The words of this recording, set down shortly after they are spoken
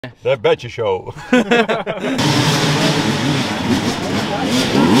The Betcha Show.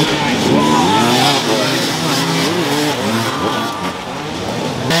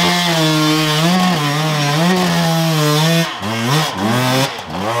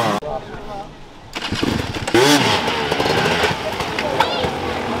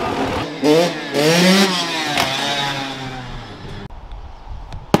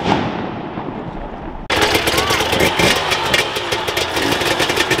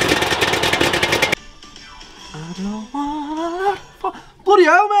 Bloody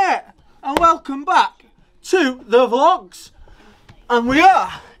hell, mate! And welcome back to the vlogs. And we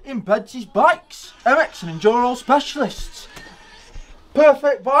are in BEDSYSBIKES, MX and Enduro specialists.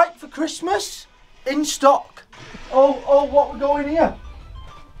 Perfect bike for Christmas, in stock. Oh, what we're going here?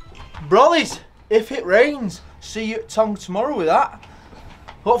 Brollies, if it rains, see you at Tong tomorrow with that.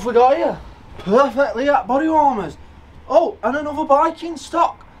 What have we got here? Perfectly at body warmers. Oh, and another bike in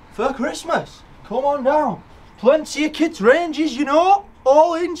stock for Christmas. Come on down. Plenty of kids' ranges, you know,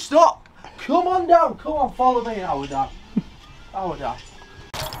 all in stock. Come on down, come on, follow me, Howard Dad. Howard Dad.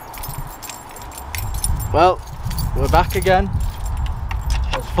 Well, we're back again.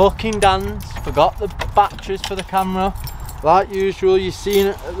 It's fucking Dan's forgot the batteries for the camera. Like usual, you've seen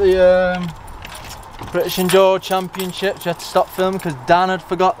it at the British Enduro Championships. You had to stop filming because Dan had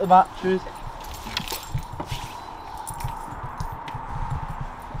forgot the batteries.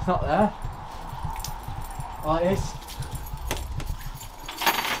 It's not there. Like this.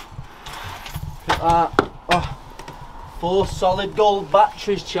 Look at that. Oh, 4 solid gold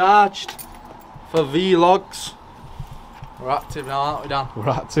batteries charged for vlogs. We're active now, aren't we, Dan? We're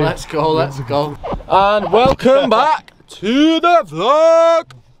active. Let's go. And welcome back to the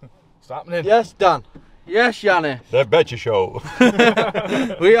vlog. What's happening? Yes, Dan. Yes, Yanni. The Betcha Show.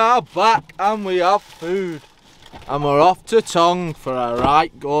 We are back and we have food. And we're off to Tong for a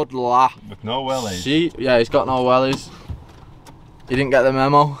right good laugh. With no wellies. See, yeah, he's got no wellies. He didn't get the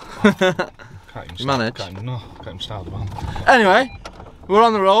memo. You managed? Can't even start the van. Anyway, we're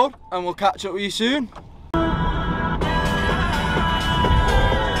on the road and we'll catch up with you soon.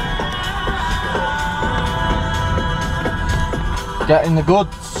 Getting the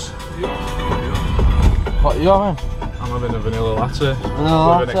goods. What are you having? I'm having a vanilla latte.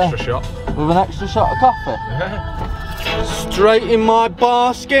 Vanilla with latte. an extra shot. With an extra shot of coffee? Yeah. Straight in my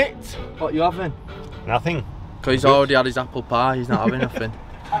basket. What are you having? Nothing. Because he's already had his apple pie, he's not having nothing.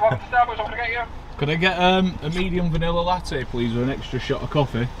 Could I get a medium vanilla latte, please, with an extra shot of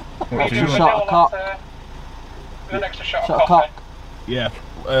coffee? Extra shot of cock. With an extra shot Shot of of cock. coffee. Yeah.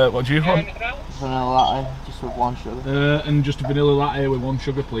 What do you want? Anything else? Vanilla latte, just with 1 sugar. And just a vanilla latte with 1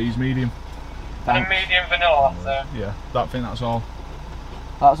 sugar, please, medium. And a medium vanilla latte. Yeah, that's all.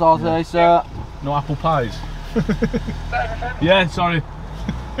 That's all today, sir. No apple pies. Is that everything? Yeah, sorry.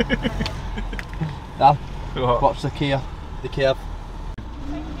 Dan, What? watch the Kia. The Kia.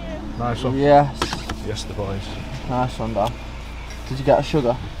 Nice one. Yes. Yes, the boys. Nice one, Dan. Did you get a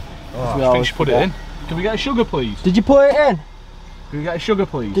sugar? Oh, we I think always you put it forget. in. Can we get a sugar, please? Did you put it in? Can we get a sugar,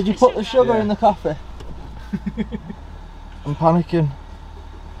 please? Did you put the sugar Yeah. in the coffee? I'm panicking.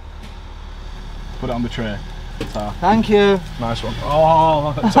 Put it on the tray. Ta. Thank you. Nice one.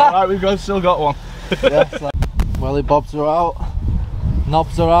 Oh, it's alright, we've still got one. Yes, welly bobs are out.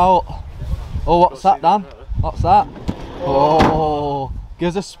 Knobs are out. Oh, what's that, Dan? What's that? Oh,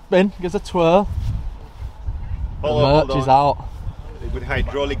 gives a spin, gives a twirl. The merch is out. With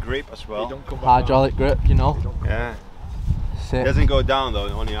hydraulic grip as well. Hydraulic grip, you know. Yeah. Sick. Doesn't go down though,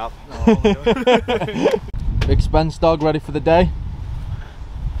 only up. Big Spence dog ready for the day.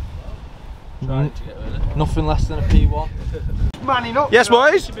 Nothing less than a P1. Yes,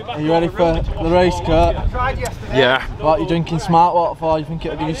 boys. Are you ready for the race, Kurt? Yeah. What are you drinking smart water for? You think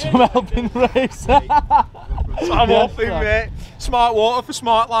it'll give you some help in the race? I'm off him, mate. Smart water for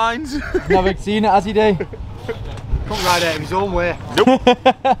smart lines. Never seen it, has he, D? Come right out of his own way. Nope.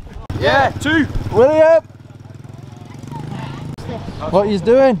 Yeah, 2. William! What are you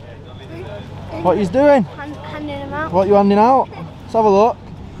doing? What are you doing? Handing them out. What are you handing out? Let's have a look.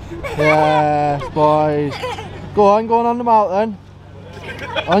 Yes, boys. Go on hand them out then.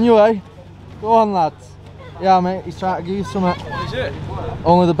 On your way. Go on, lads. Yeah, mate, he's trying to give you something. Is it?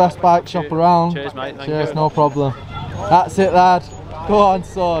 Only the best bike shop around. Cheers, mate. Thank Cheers, you. no problem. That's it, lad. Go on,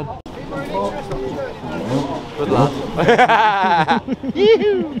 son. Good lad.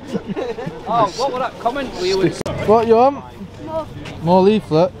 Oh, what was that comment we were... What you want? More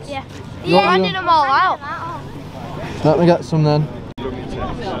leaflets? Yeah. You You're want handing them all out. Let me get some then.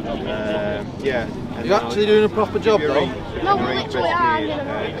 Yeah. You're actually doing a proper job though? No, we literally are.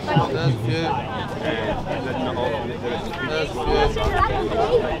 There's a few. There's a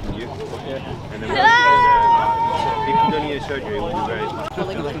few. If you don't need a surgery, it will be very much.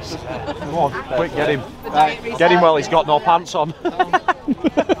 Come on, quick, get him. Get him while he's got no pants on.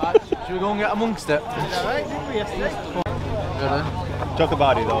 Should we go and get amongst it? Talk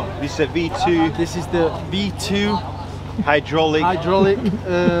about it though. This is a V2. This is the V2 hydraulic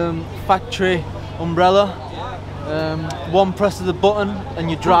factory umbrella. One press of the button and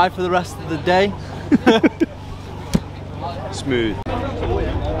you drive for the rest of the day. Smooth.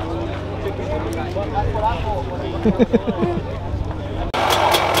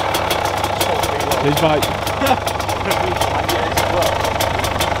 His bike.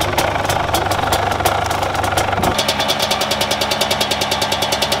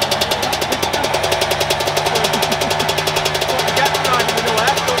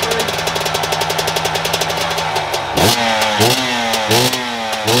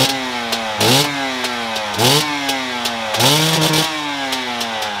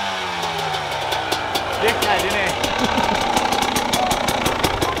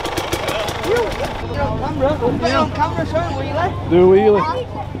 Do a wheelie.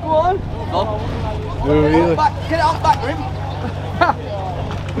 Go on. Do a wheelie. Get it off back rim.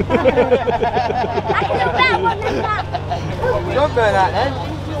 I can do better one than that. Don't burn that then.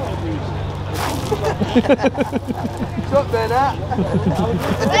 Don't burn that.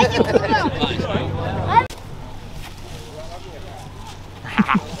 Where'd you come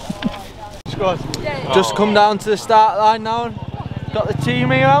from? Just come down to the start line now. Got the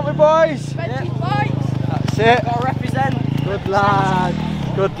team here, haven't we, boys? That's it. Gotta represent. Good lad.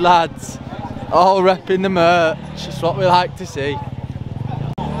 Good lads. All repping the merch. It's what we like to see.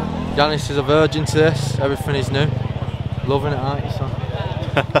 Yanis is a virgin to this. Everything is new. Loving it, aren't you, son?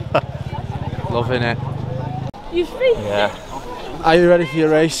 Loving it. You free? Yeah. Are you ready for your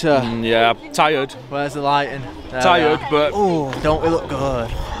race, sir? Yeah, I'm tired. Where's the lighting? There Tired, we are. but Oh, don't we look good?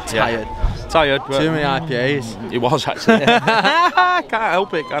 Tired. Tired, but Too many IPAs. it was actually. Can't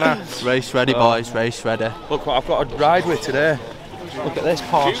help it, can I? Race ready, boys. Race ready. Look what I've got to ride with today. Look at this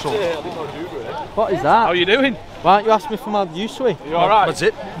parcel. What is How that? are you doing? Why don't you ask me for my Usui? You alright? Was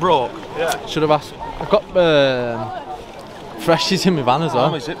it broke? Should have asked. I've got freshies in my van as Oh,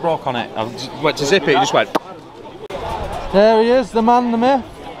 well. is it broke on it? I just went to zip it, it just went. There he is, the man, the myth.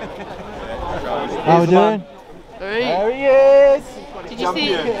 How we doing? There he is. Did you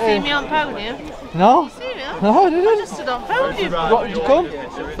see me on podium? No? See me? No, I didn't. Just stood on podium. What did you come?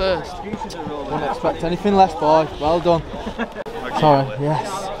 First. Wouldn't expect anything less, boy. Well done. Sorry,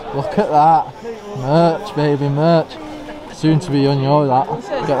 yes. Look at that. Merch, baby, merch. Soon to be on your that.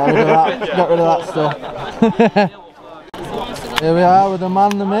 Get rid of that. Get rid of that stuff. Here we are with the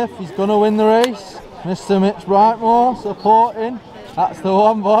man, the myth. He's gonna win the race. Mr. Mitch Brightmore supporting. That's the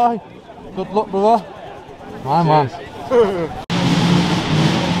one, boy. Good luck, brother. My man.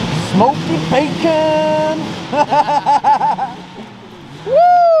 Smoky bacon!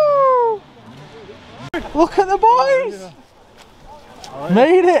 Woo! Look at the boys!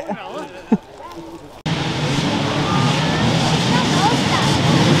 Made it!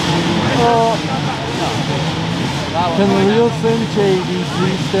 Oh. Can the real Slim Shady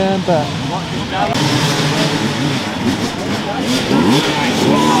please stand back?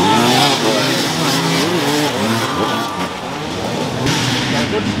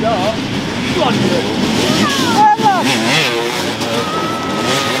 Good start.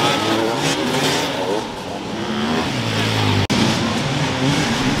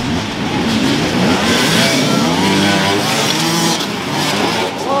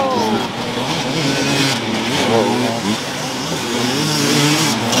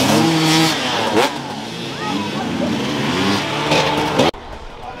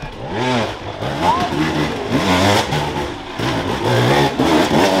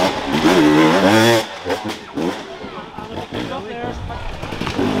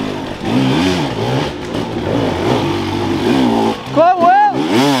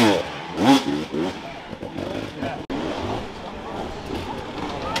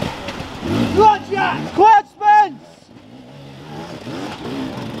 Quad Spence!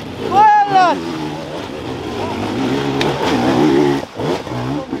 Well done!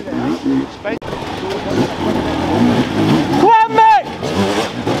 Go on, mate!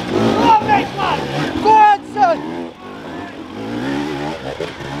 Go on, mate, man! Go on, son!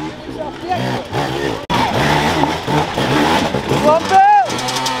 Go on, Bill!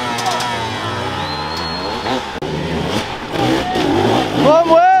 Go on,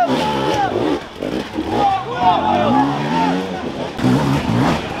 Will!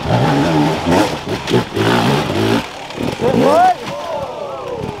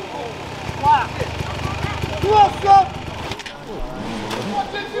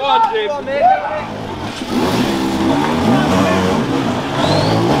 Go on, Jim. Go on, mate.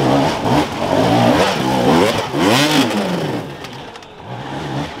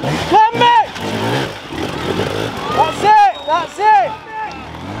 Come back! That's it! That's it!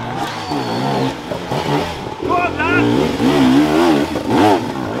 Go on, lad.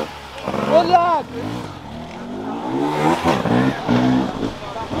 Good lad!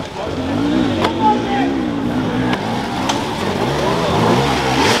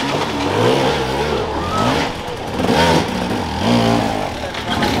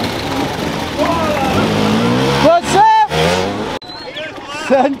 What's up?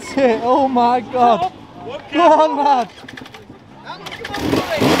 Sent it! Oh my god! Go on, lad!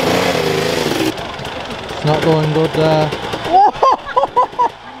 It's not going good there.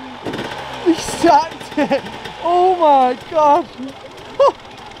 He sacked it! Oh my god!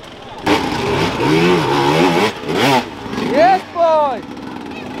 Yes, boy!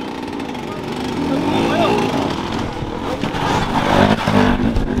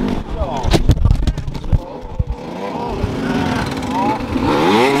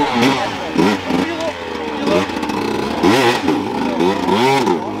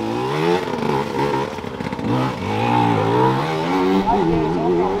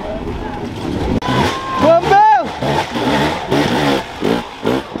 Come on, Bill!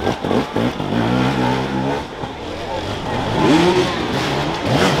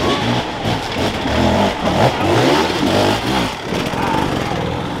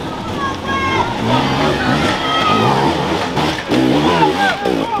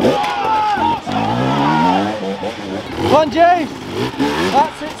 Come on, Jace!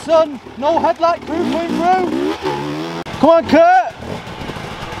 That's it, son! No headlight crew coming through! Come on, Kurt!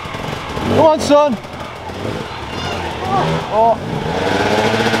 Come on, son! Oh.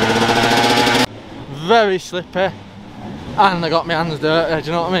 Very slippy, and I got my hands dirty, do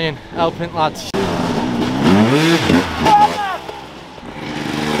you know what I mean? Helping lads.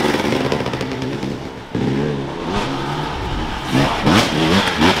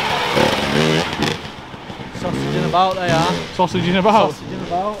 Sausaging about they are. Sausaging about? Sausaging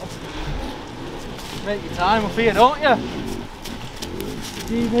about. Make your time up here, don't you?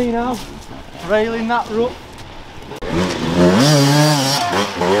 TV now. Railing that rut.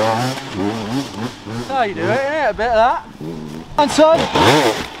 That's how you do it, innit? A bit of that. And son!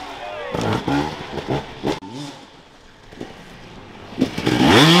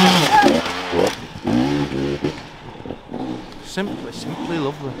 Simply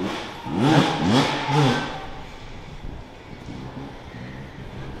lovely.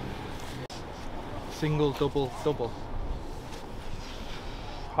 Single, double, double.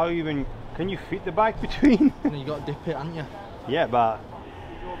 How even can you fit the bike between? And you got to dip it, haven't you? Yeah, but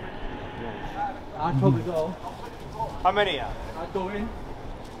I'd probably go. how many are? I'd go in.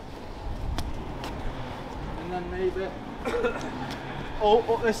 And then maybe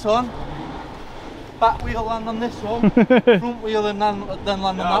up this one. Back wheel land on this one. Front wheel and then land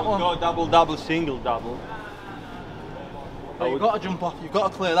on that one. Go double, double, single, double. But you've got to jump off, you've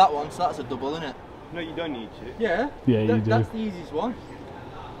got to clear that one, so that's a double, isn't it? No, you don't need to. Yeah. Yeah, you do. That's the easiest one.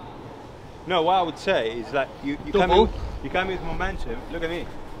 No, what I would say is that you come Double. in with momentum. Look at me.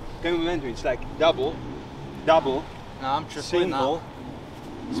 Come with momentum. It's like double, double, No, I'm tripling single,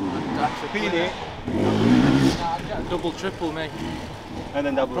 that. pin it, Nah, I'd get a double, triple, mate. and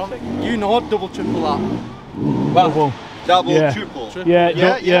then double second. You know double, triple that. Double. Double, Yeah. triple.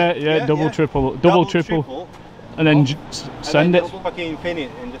 Yeah, double, triple. Double, triple. And then send it. Fucking pin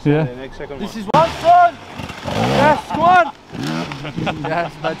it and just Yeah. send the next second This one. is one, son! Yes, come on!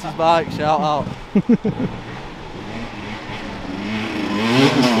 Yes, Bedsy's bike, shout out.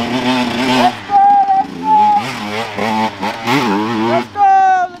 Let's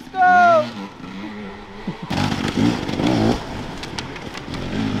go, let's go!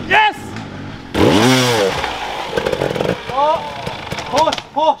 Yes! Oh,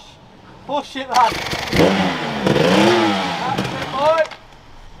 push! Push it, lad! That's it, boy!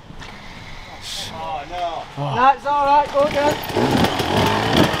 Oh no. That's alright, go again.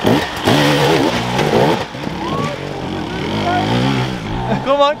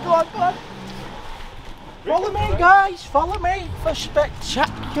 Come on, come on, come on. Follow me, guys, follow me for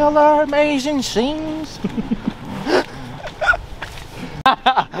spectacular, amazing scenes.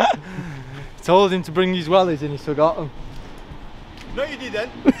 Told him to bring his wellies and he's forgot them. No, you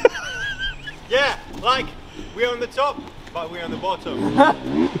didn't. Yeah, like we're on the top, but we're on the bottom.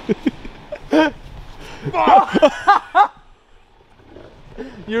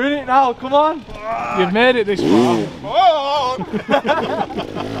 You're in it now, come on. You've made it this far. Oh!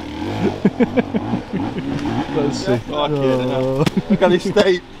 Let's see. Look at his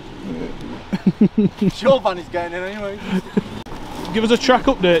state. Sure van is getting in anyway. Give us a track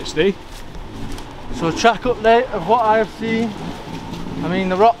update, Steve. So a track update of what I have seen. I mean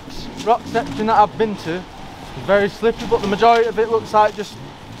the rock section that I've been to is very slippy, but the majority of it looks like just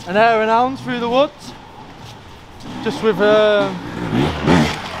an hare and hound through the woods. Just with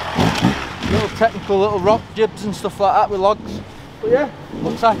little technical little rock jibs and stuff like that with logs. But yeah,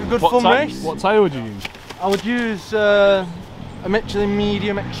 looks like a good fun race. What tyre would you use? I would use a Michelin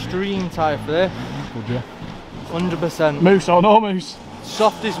medium extreme tyre for this. Would you? 100%. Moose or no moose?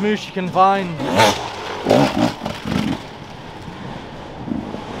 Softest moose you can find.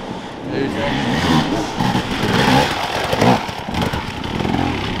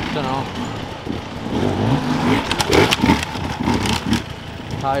 Don't know.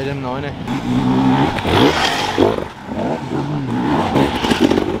 Tied him though, innit?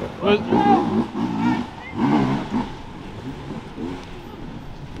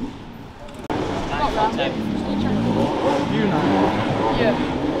 You know. Yeah.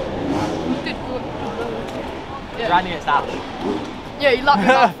 Did good. Yeah. Ran against Ash. Yeah, he lapped me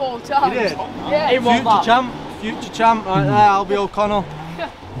about 4 times. He did? Yeah. Future champ right there, Albie O'Connell.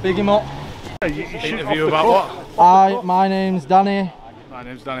 Big him up. Interview about what? Hi, my name's Danny. My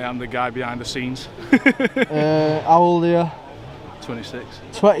name's Danny, I'm the guy behind the scenes. How old are you? 26.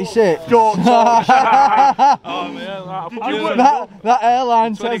 26. Don't talk. Oh man, that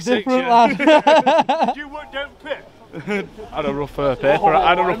airline says 26, different, yeah. lad. Did you work down pit? I had a rough paper. I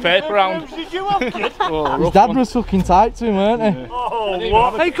had a rough paper round. Did you have kid? Oh, His dad was fucking tight to him, weren't he? Oh,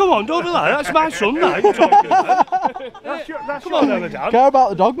 what? Hey, come on, don't be like that. That's my son now. You're talking about. Come on, now, Dad. Care about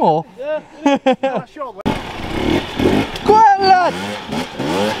the dog more. Yeah. That's your way. Go ahead, lad!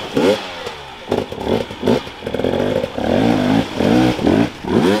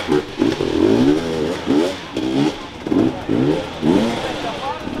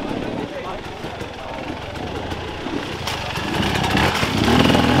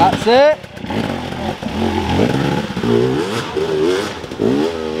 That's it.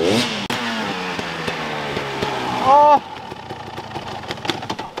 Oh.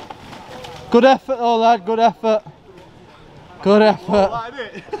 Good effort though, lad, good effort. Good effort.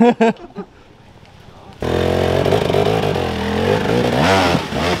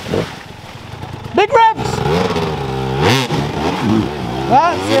 Big revs!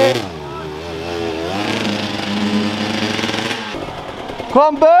 That's it. Come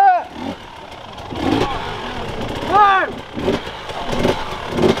on, Bert! Whoa!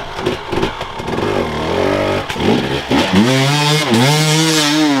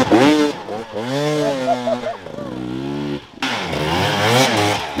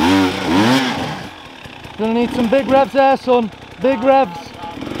 Gonna need some big revs there, son. Big revs.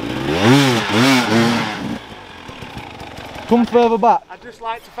 Come further back. I'd just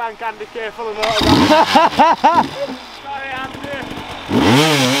like to thank Andy K for the motor. Sorry, Andy.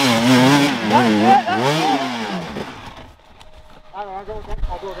 That's it. Hang on, I'll go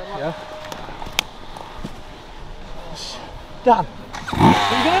again. Yeah. Dan,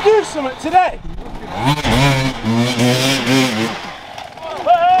 are you going to do something today?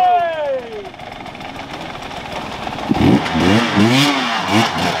 Hey!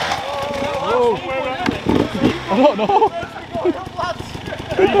 I don't know.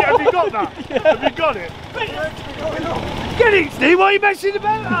 Have you got that? Yeah. Have you got it? Get it, Steve. Why are you messing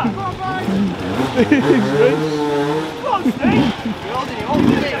about that? Come on, mate. Come on, Steve.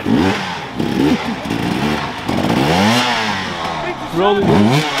 Rolling.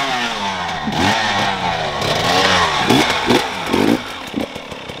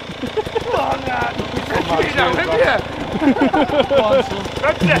 Come on, lad.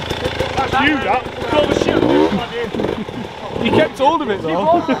 That's you, that. Call the shoot. You kept hold of it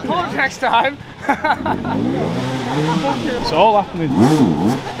though. Call it next time. It's all happening.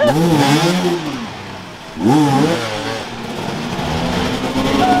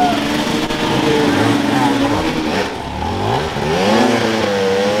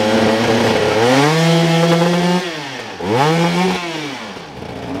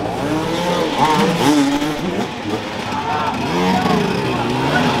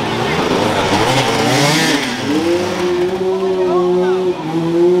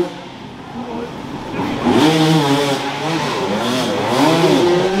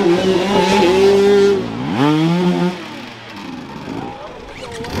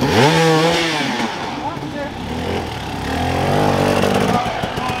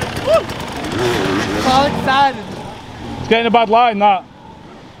 It's getting a bad line, that.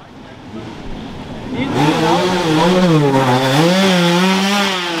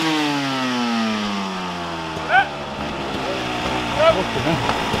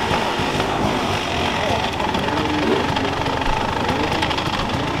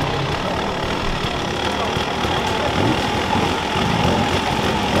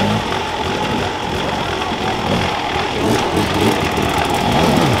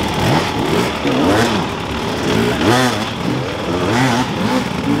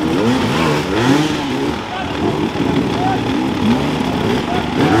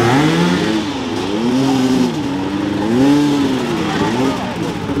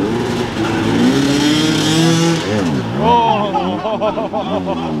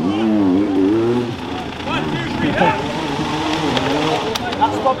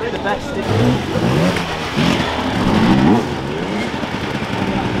 That's probably the best.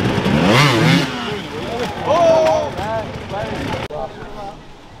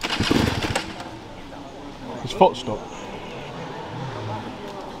 His foot stuck.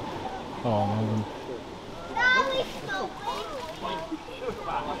 Oh no.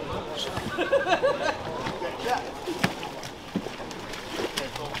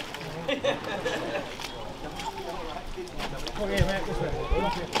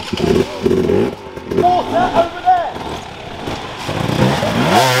 Over there!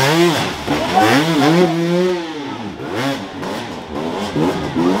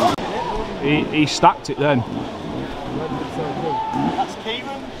 He stacked it then. That's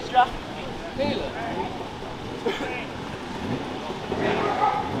Kieran, Jack.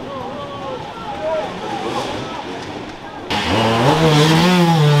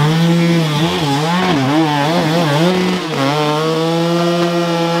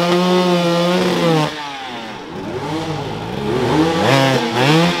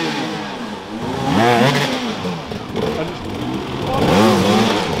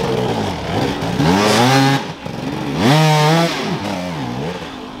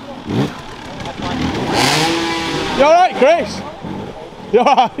 You alright, Chris? You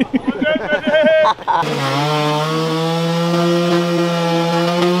alright?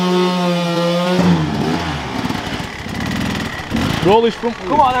 Roll his front.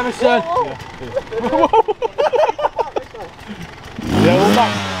 Come on, Emerson. Yeah, hold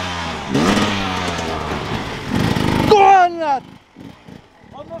that. Go on, lad.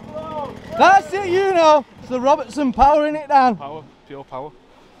 On the floor. That's it, you know. It's the Robertson powering it down. Power, pure power.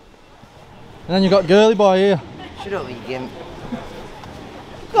 And then you got Girly Boy here. Shut up, you gimp.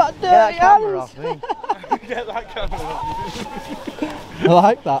 Got Get that dirty camera hands. off me. Get that camera off. I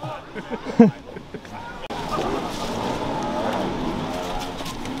like that.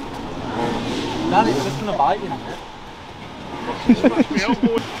 Man, it's just gonna bite you.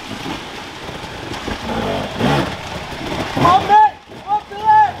 Come on, mate! Up to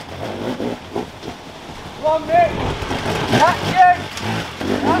there! Come on, mate! Action!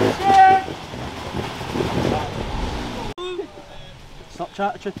 Action! Stop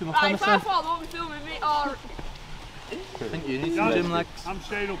trying to trip him up, Right, if I Emerson. fall, won't be filming me or... I think you need some gym legs. I'm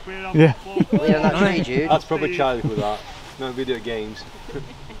staying up here. Yeah. Lean on that tree, Jude. That's probably childish with that. No video games.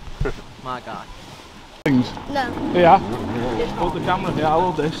 My guy. Things. No. Yeah. Hold the camera. Yeah, I'll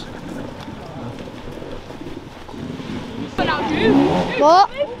hold this. But now, Drew. What?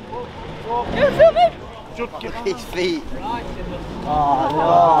 You're filming? His feet. Oh no!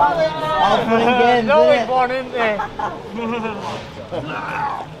 I'll put him again. No one in there.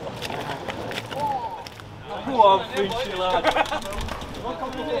 Go on, fishy lad. Go on,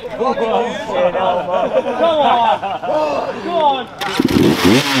 Go on.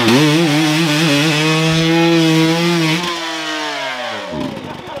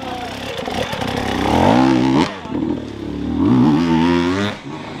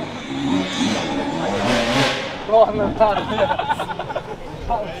 Go on, lad.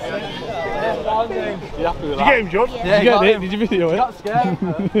 You happy with Did you that? get him, John? Did you get it? Did you video it? Got scared.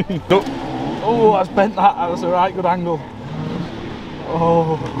 Oh, that's bent that. That was a right good angle.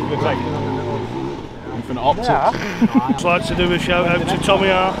 Oh. Infinite optics. I'd like to do a shout out to Tommy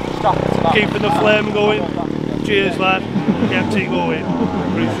R. Keeping the flame going. Cheers, lad. Kept it going.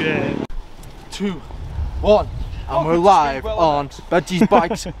 Appreciate it. 2, 1, and we're live on Bedsy's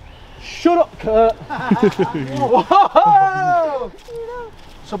Bikes. Shut up, Kurt. Whoa!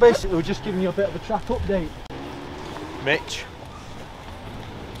 So basically, we're just giving you a bit of a track update. Mitch,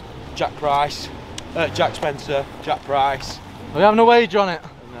 Jack Price, Jack Spencer, Jack Price, We're having a wage on it.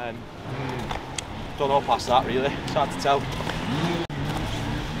 and then don't know past that really. It's hard to tell.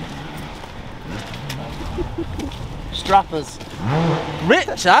 Strappers.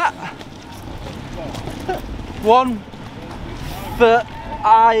 Rich at 1 for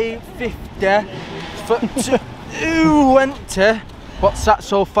I50 for 220. What's that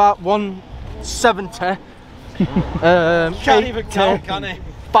so far? 170. Can't even count, can he?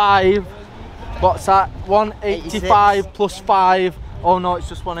 5. What's that? 185 plus 5. Oh no, it's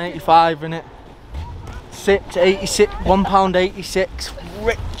just 185, isn't it? 86, £1.86.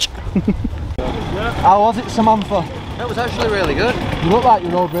 Rich. How was it, Samantha? That was actually really good. You look like you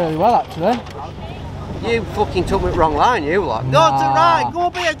rode really well, actually. You fucking took me the wrong line, you lot. No, it's alright. Go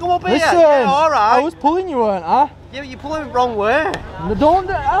up here, go up here. Listen, Yeah, alright. I was pulling you, weren't I? Yeah, but you're pulling it the wrong way. Don't.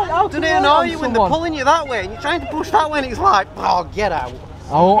 How Doesn't it annoy you when they're pulling you that way and you're trying to push that way and it's like, oh, get out.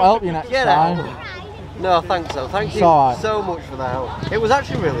 I won't help you next Get time. out. No, thanks though. Thank you alright. so much for the help. It was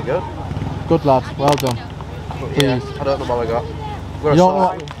actually really good. Good lad, well done. But yeah, I don't know what I got. I've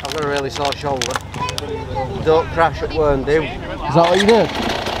got a really sore shoulder. Don't crash at Wern do. Is that what you did?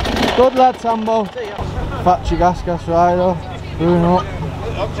 Good lad, Sambo. Factory gas rider. Brewing up.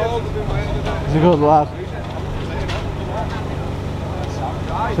 He's a good lad.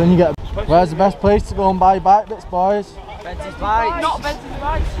 So then you get. Where's the best place to go and buy bike bits, boys? Bedsy's Bikes. Not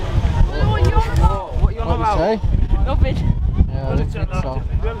BEDSYSBIKES. What are you on about? What you on What about? do you say? Nothing. Yeah, I didn't think so.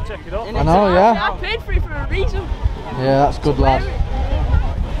 Take it off. I know, yeah. I paid for it for a reason. Yeah, that's good lad.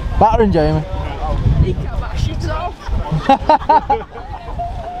 Battering Jamie. He can't back shit off.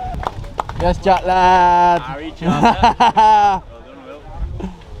 Yes, Jack lad.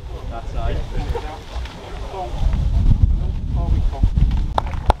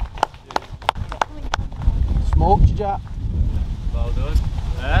 Smoked you, Jack. Well done.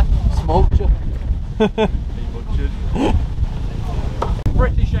 Yeah? Smoked you.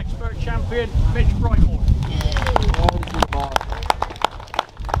 British expert champion, Mitch Brightmore.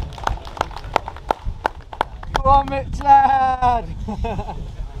 Come on, Mitch lad.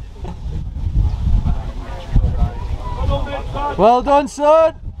 Well done,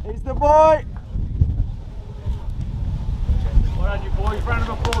 son. He's the boy. Well done, you boys. Round of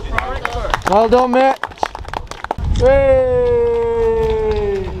applause for our expert. Well done, Mitch. Hey.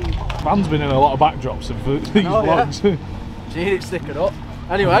 Van's been in a lot of backdrops of these vlogs. Yeah. Need it sticking up.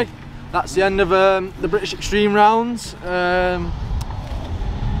 Anyway, that's the end of the British Extreme rounds.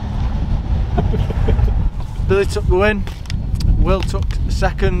 Billy took the win, Will took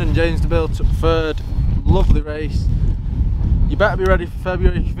second, and James DeBill took third. Lovely race. You better be ready for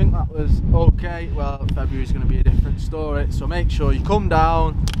February. If you think that was okay, well, February's going to be a different story. So make sure you come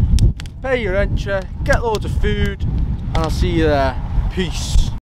down, pay your entry, get loads of food, and I'll see you there. Peace.